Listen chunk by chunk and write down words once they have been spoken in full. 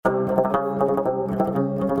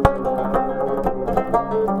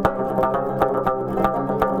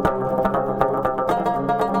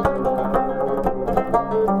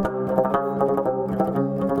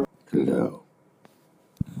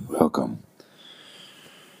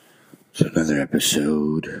To another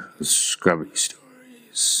episode of Scrubby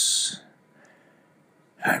Stories.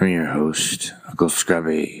 I'm your host, Uncle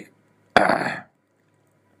Scrubby. Can't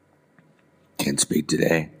speak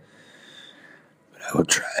today, but I will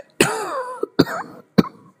try.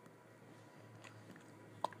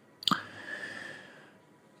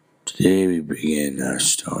 Today we begin our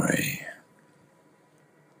story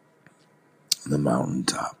on the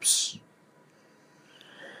mountaintops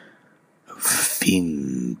of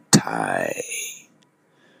Fintai. It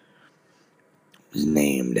was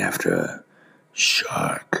named after a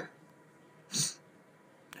shark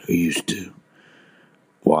who used to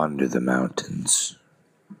wander the mountains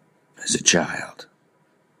as a child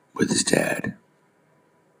with his dad.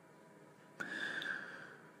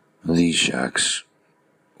 These sharks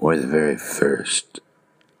were the very first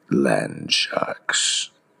land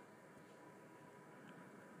sharks,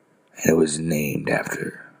 and it was named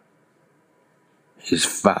after his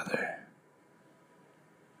father,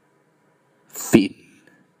 Finn,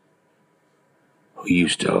 who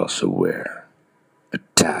used to also wear a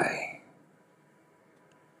tie.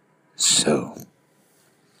 So,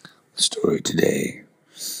 the story today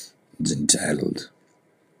is entitled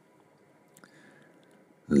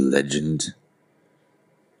The Legend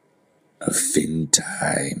of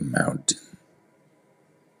Fintai Mountain.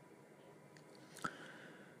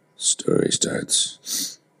 Story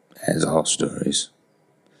starts, as all stories,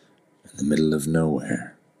 in the middle of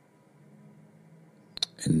nowhere.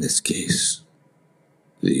 In this case,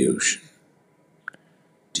 the ocean.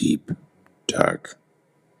 Deep, dark,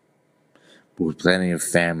 but with plenty of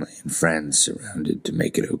family and friends surrounded to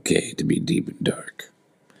make it okay to be deep and dark.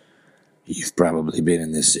 You've probably been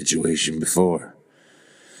in this situation before.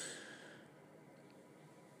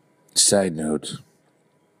 Side note,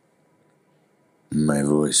 my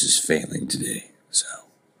voice is failing today, so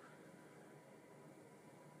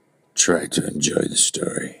try to enjoy the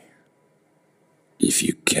story if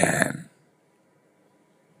you can.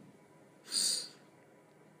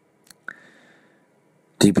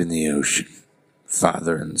 Deep in the ocean,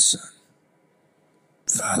 father and son.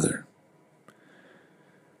 Father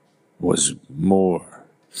was more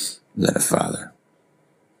than a father.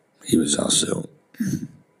 He was also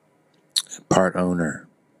part owner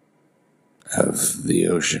of the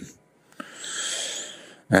ocean.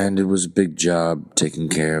 And it was a big job taking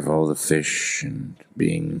care of all the fish and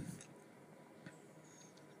being,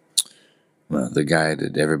 the guy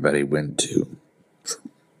that everybody went to for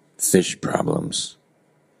fish problems.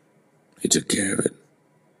 He took care of it.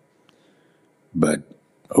 But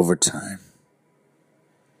over time,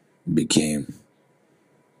 it became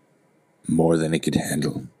more than he could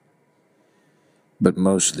handle. But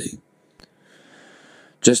mostly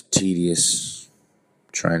just tedious.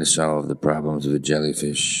 Trying to solve the problems of a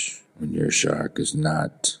jellyfish when you're a shark is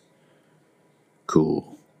not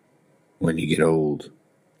cool when you get old.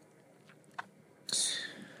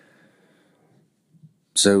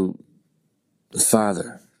 So, the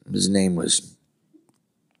father, his name was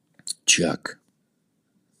Chuck.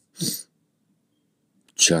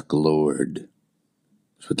 Chuck Lord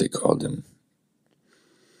is what they called him.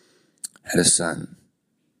 Had a son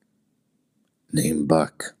named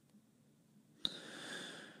Buck.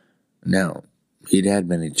 Now, he'd had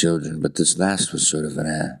many children, but this last was sort of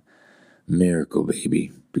a miracle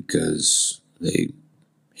baby because him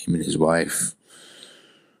and his wife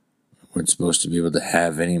weren't supposed to be able to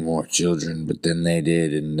have any more children, but then they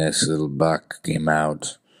did, and this little Buck came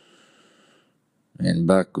out. And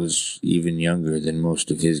Buck was even younger than most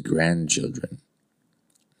of his grandchildren.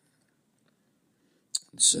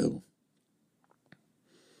 So,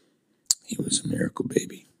 he was a miracle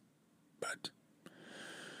baby. But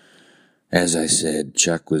as I said,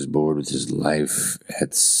 Chuck was bored with his life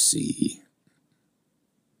at sea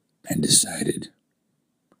and decided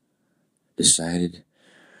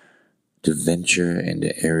to venture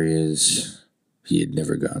into areas he had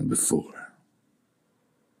never gone before.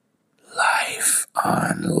 Life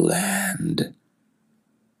on land.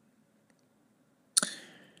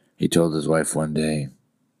 He told his wife one day,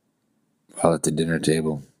 while at the dinner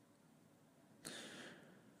table,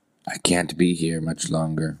 "I can't be here much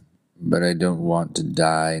longer, but I don't want to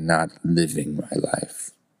die not living my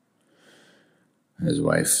life." And his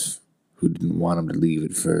wife, who didn't want him to leave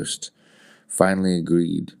at first, finally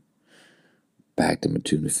agreed, packed him a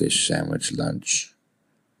tuna fish sandwich lunch,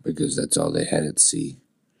 because that's all they had at sea.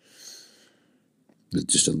 With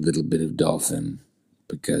just a little bit of dolphin,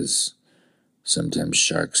 because sometimes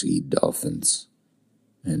sharks eat dolphins.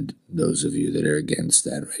 And those of you that are against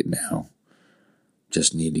that right now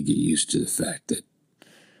just need to get used to the fact that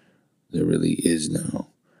there really is no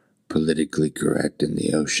politically correct in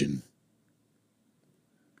the ocean.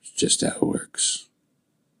 just how it works.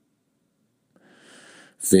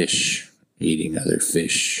 Fish eating other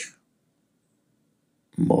fish,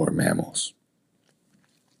 more mammals.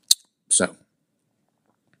 So,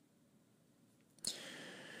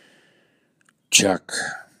 Chuck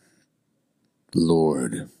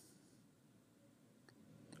Lord,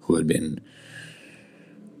 who had been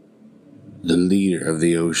the leader of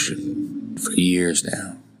the ocean for years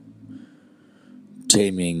now,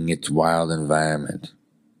 taming its wild environment,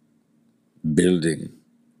 building,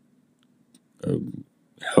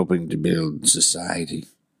 helping to build society,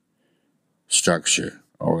 structure,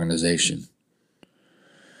 organization.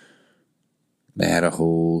 They had a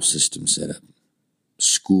whole system set up.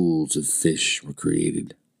 Schools of fish were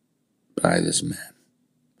created by this man.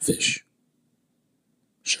 Fish.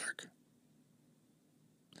 Shark.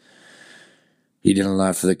 He did a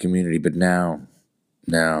lot for the community, but now,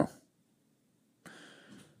 it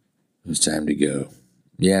was time to go.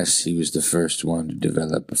 Yes, he was the first one to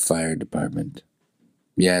develop a fire department.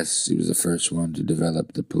 Yes, he was the first one to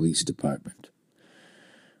develop the police department.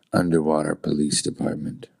 Underwater police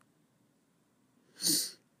department.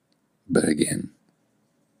 But again,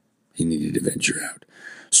 he needed to venture out.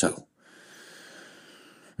 So,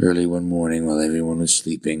 early one morning while everyone was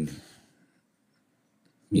sleeping,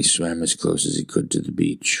 he swam as close as he could to the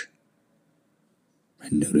beach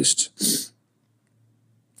and noticed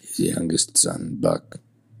his youngest son, Buck,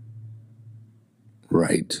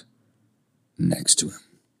 right next to him.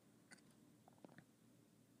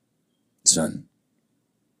 Son,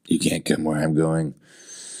 you can't come where I'm going.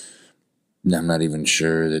 I'm not even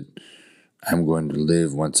sure that I'm going to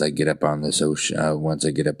live once I get up on this once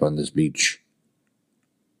I get up on this beach.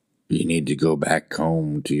 You need to go back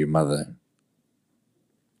home to your mother.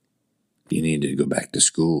 You need to go back to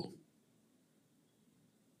school.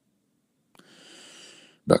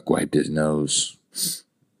 Buck wiped his nose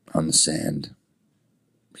on the sand.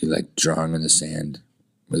 He liked drawing in the sand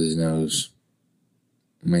with his nose.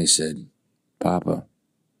 And he said, Papa,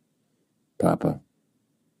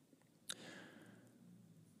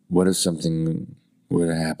 what if something were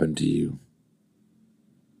to happen to you?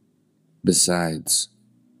 Besides,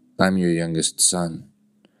 I'm your youngest son.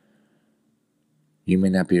 You may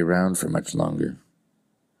not be around for much longer.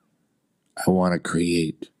 I want to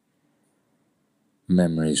create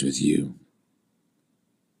memories with you.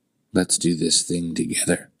 Let's do this thing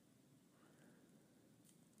together.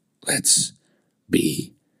 Let's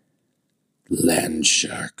be land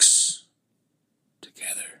sharks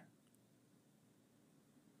together.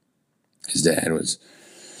 His dad was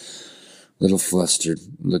a little flustered,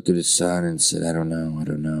 looked at his son and said, I don't know. I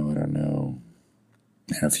don't know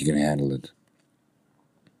if you can handle it.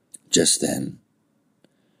 Just then,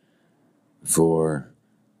 4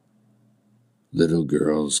 little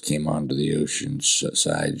girls came onto the ocean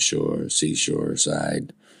seashore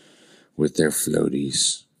side with their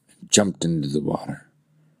floaties and jumped into the water.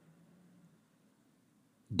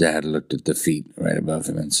 Dad looked at the feet right above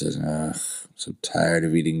him and said, I'm so tired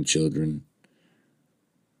of eating children.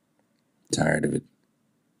 Tired of it.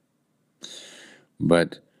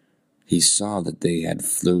 But he saw that they had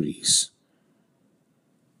floaties.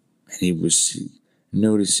 And he was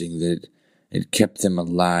noticing that it kept them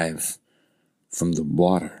alive from the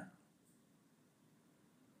water.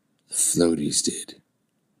 The floaties did.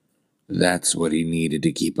 That's what he needed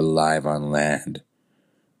to keep alive on land.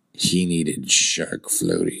 He needed shark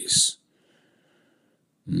floaties.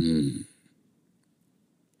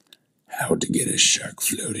 How to get a shark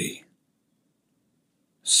floaty.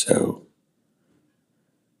 So,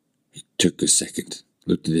 he took a second,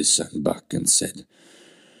 looked at his son Buck and said,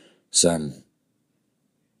 Son,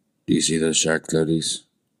 do you see those shark floaties?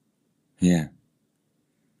 Yeah.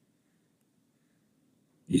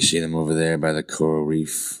 You see them over there by the coral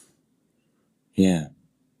reef? Yeah.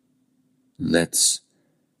 Let's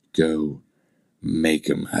go make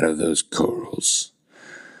them out of those corals.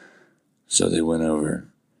 So they went over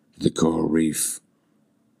to the coral reef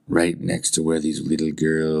right next to where these little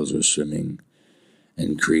girls were swimming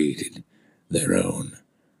and created their own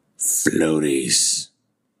floaties.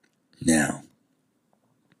 Now,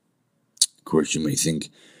 of course, you may think,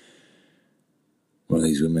 well,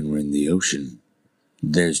 these women were in the ocean.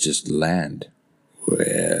 There's just land.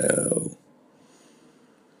 Well,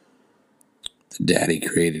 the daddy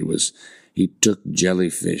created was he took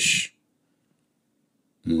jellyfish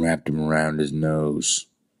and wrapped them around his nose,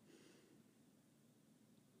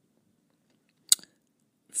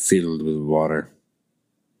 filled with water,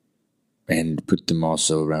 and put them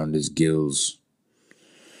also around his gills.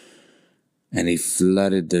 And he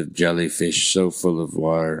flooded the jellyfish so full of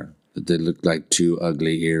water that they looked like 2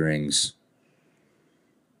 ugly earrings.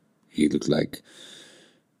 He looked like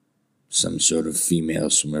some sort of female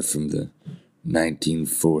somewhere from the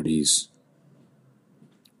 1940s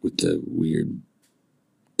with the weird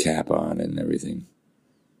cap on and everything.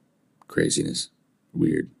 Craziness.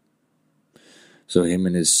 Weird. So him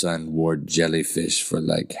and his son wore jellyfish for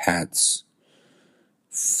like hats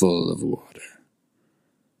full of water.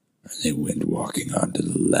 And they went walking onto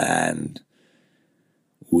the land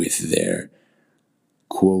with their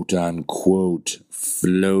quote-unquote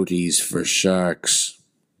floaties for sharks.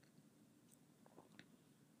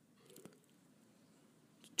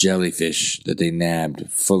 Jellyfish that they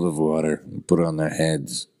nabbed full of water and put on their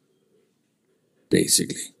heads,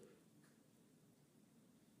 basically.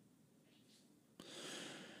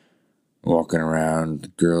 Walking around, the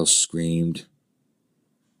girls screamed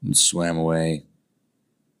and swam away.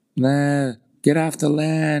 Nah, get off the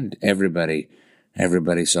land. Everybody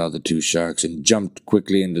saw the two sharks and jumped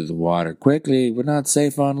quickly into the water. Quickly, we're not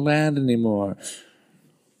safe on land anymore.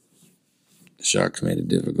 The sharks made it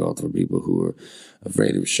difficult for people who were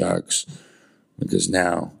afraid of sharks, because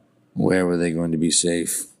now, where were they going to be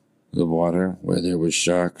safe? The water, where there were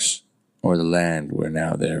sharks, or the land, where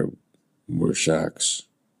now there were sharks?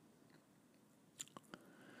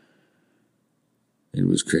 It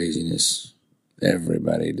was craziness.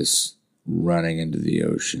 Everybody just running into the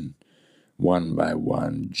ocean, one by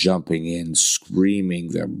one, jumping in,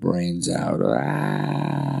 screaming their brains out.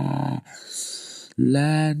 Ah!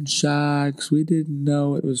 Land sharks, we didn't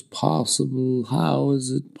know it was possible. How is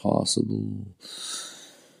it possible?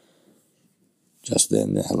 Just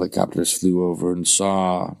then the helicopters flew over and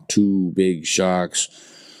saw two big sharks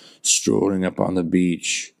strolling up on the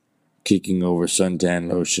beach, kicking over suntan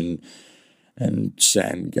lotion and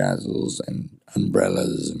sand castles and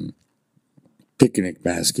umbrellas and picnic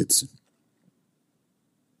baskets.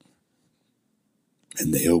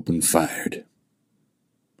 And they opened fire.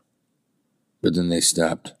 But then they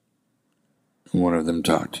stopped. And one of them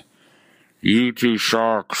talked. You two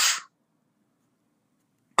sharks,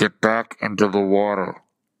 get back into the water.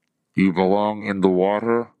 You belong in the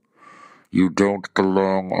water. You don't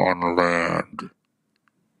belong on land.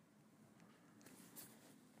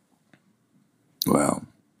 Well,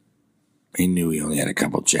 he knew he only had a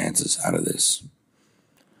couple chances out of this.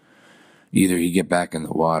 Either he get back in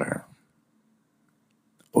the water,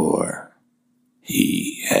 or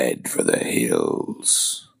he head for the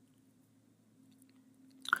hills.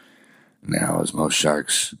 Now, as most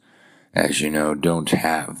sharks, as you know, don't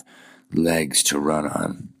have legs to run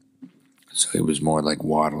on, so it was more like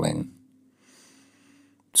waddling,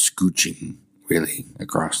 scooching, really,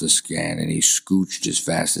 across the scan, and he scooched as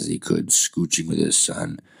fast as he could, scooching with his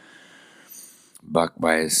son, Buck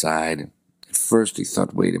by his side. At first he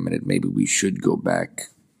thought, wait a minute, maybe we should go back.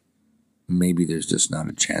 Maybe there's just not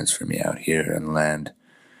a chance for me out here on land.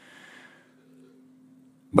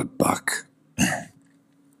 But Buck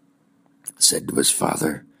said to his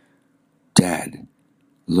father, Dad,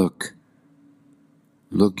 look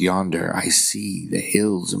yonder, I see the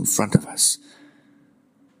hills in front of us.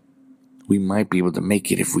 We might be able to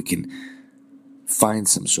make it if we can find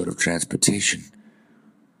some sort of transportation.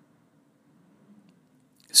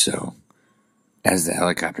 So, as the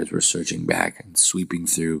helicopters were surging back and sweeping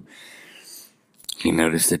through, he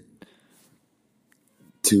noticed that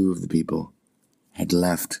two of the people had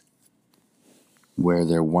left where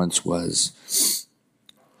there once was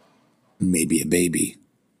maybe a baby,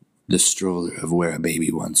 the stroller of where a baby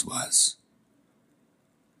once was.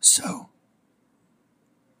 So,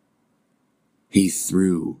 he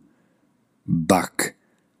threw Buck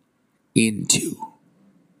into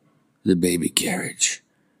the baby carriage,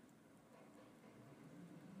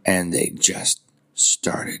 and they just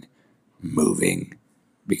started moving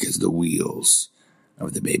because the wheels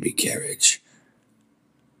of the baby carriage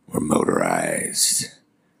were motorized.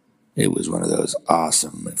 It was one of those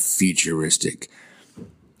awesome, futuristic,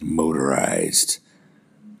 motorized,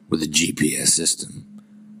 with a GPS system,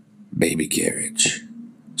 baby carriage.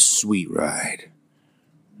 Sweet ride.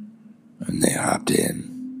 And they hopped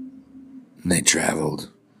in, and they traveled,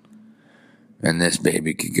 and this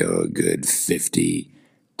baby could go a good 50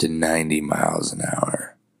 to 90 miles an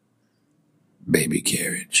hour. Baby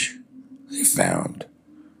carriage they found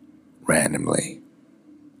randomly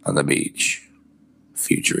on the beach.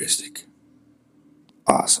 Futuristic.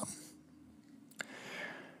 Awesome.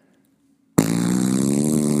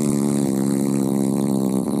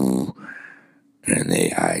 And they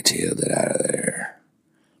hightailed it out of there.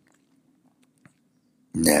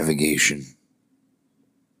 Navigation.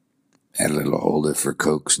 Had a little holder for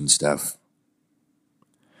Cokes and stuff.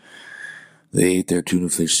 They ate their tuna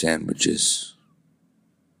fish sandwiches.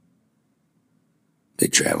 They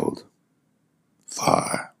traveled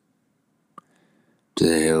far, to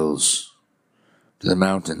the hills, to the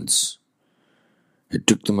mountains. It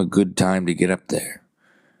took them a good time to get up there.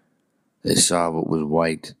 They saw what was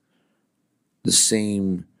white, the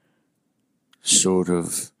same sort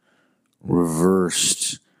of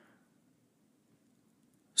reversed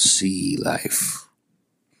sea life,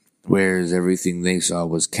 whereas everything they saw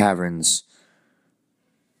was caverns.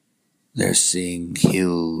 They're seeing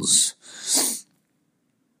hills,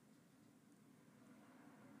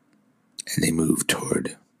 and they move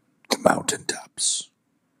toward the mountaintops.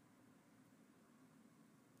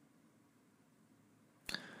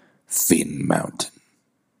 Finn Mountain,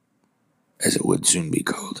 as it would soon be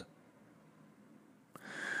called.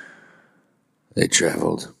 They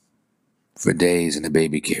traveled for days in a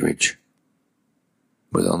baby carriage,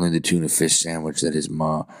 with only the tuna fish sandwich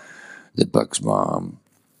that Buck's mom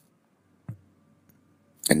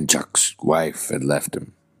and Chuck's wife had left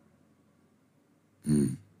him.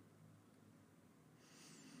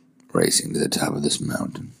 Racing to the top of this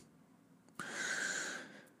mountain.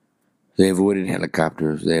 They avoided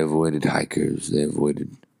helicopters, they avoided hikers, they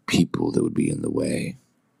avoided people that would be in the way,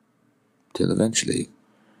 till eventually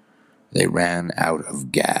they ran out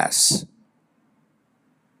of gas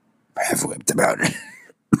halfway up the mountain.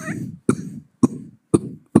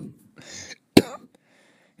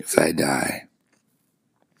 If I die,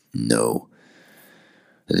 no,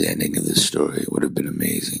 the ending of this story would have been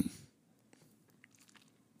amazing.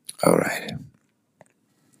 All right.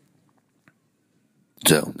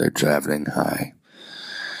 So they're traveling high,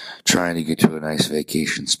 trying to get to a nice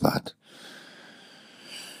vacation spot.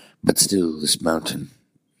 But still, this mountain,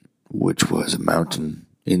 which was a mountain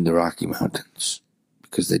in the Rocky Mountains,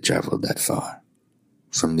 because they traveled that far,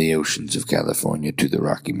 from the oceans of California to the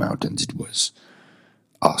Rocky Mountains, it was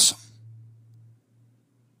awesome.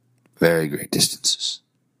 Very great distances.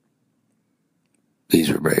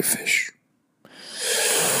 These were brave fish.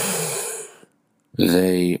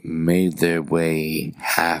 They made their way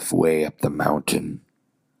halfway up the mountain,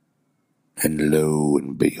 and lo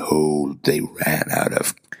and behold, they ran out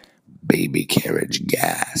of baby carriage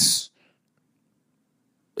gas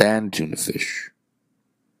and tuna fish.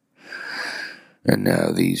 And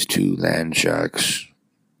now these two land sharks,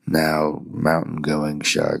 now mountain-going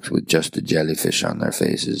sharks with just a jellyfish on their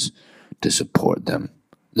faces to support them,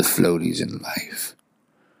 the floaties in life,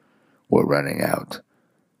 were running out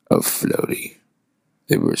of floaty.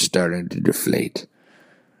 They were starting to deflate,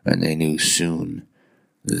 and they knew soon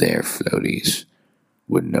their floaties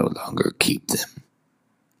would no longer keep them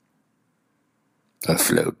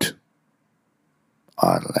afloat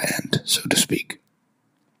on land, so to speak.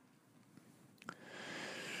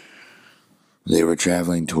 They were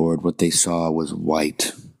traveling toward what they saw was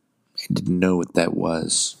white. They didn't know what that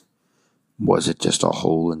was. Was it just a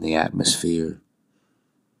hole in the atmosphere?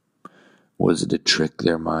 Was it a trick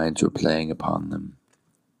their minds were playing upon them?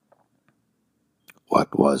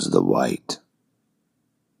 What was the white?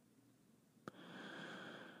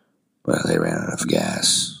 Well, they ran out of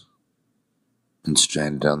gas and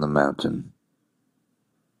stranded on the mountain.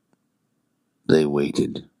 They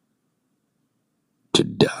waited to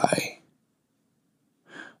die.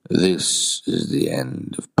 This is the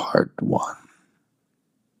end of part 1.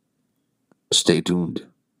 Stay tuned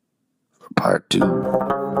for part 2.